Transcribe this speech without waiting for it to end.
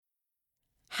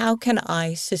How Can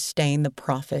I Sustain the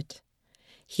Prophet?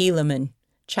 Helaman,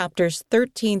 chapters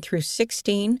 13 through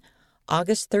 16,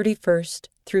 August 31st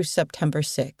through September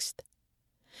 6th.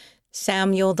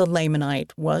 Samuel the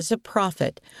Lamanite was a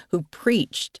prophet who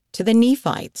preached to the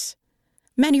Nephites.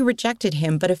 Many rejected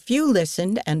him, but a few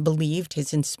listened and believed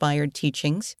his inspired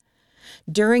teachings.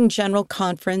 During General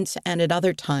Conference and at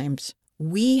other times,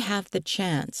 we have the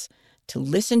chance to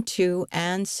listen to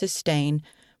and sustain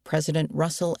President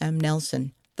Russell M.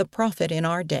 Nelson, the prophet in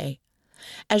our day.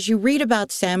 As you read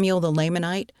about Samuel the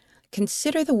Lamanite,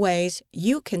 consider the ways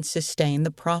you can sustain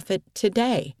the prophet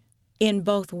today, in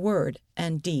both word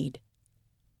and deed.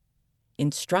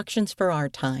 Instructions for our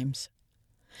times.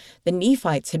 The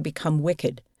Nephites had become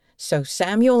wicked, so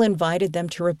Samuel invited them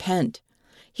to repent.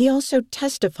 He also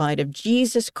testified of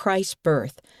Jesus Christ's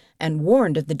birth and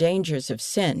warned of the dangers of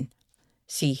sin.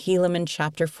 See Helaman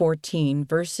chapter 14,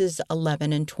 verses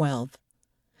 11 and 12.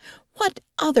 What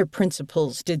other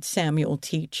principles did Samuel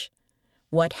teach?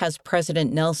 What has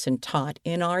President Nelson taught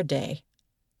in our day?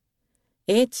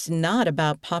 It's not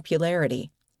about popularity.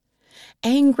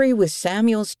 Angry with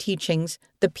Samuel's teachings,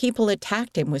 the people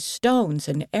attacked him with stones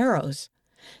and arrows.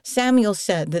 Samuel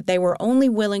said that they were only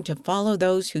willing to follow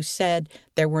those who said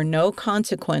there were no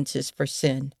consequences for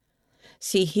sin.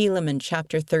 See Helaman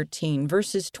chapter 13,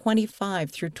 verses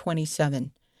 25 through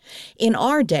 27. In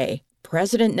our day,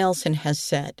 President Nelson has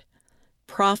said,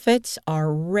 prophets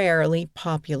are rarely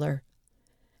popular.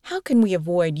 How can we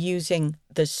avoid using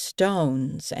the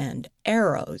stones and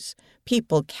arrows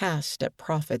people cast at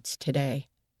prophets today?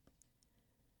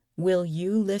 Will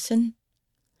you listen?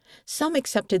 Some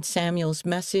accepted Samuel's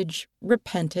message,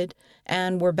 repented,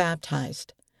 and were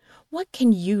baptized. What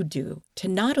can you do to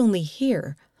not only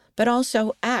hear, but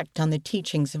also act on the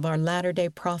teachings of our latter-day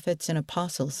prophets and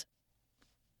apostles?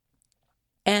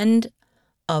 End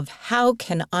of How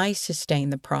Can I Sustain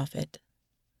the Prophet?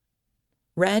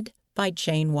 Read by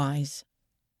Jane Wise.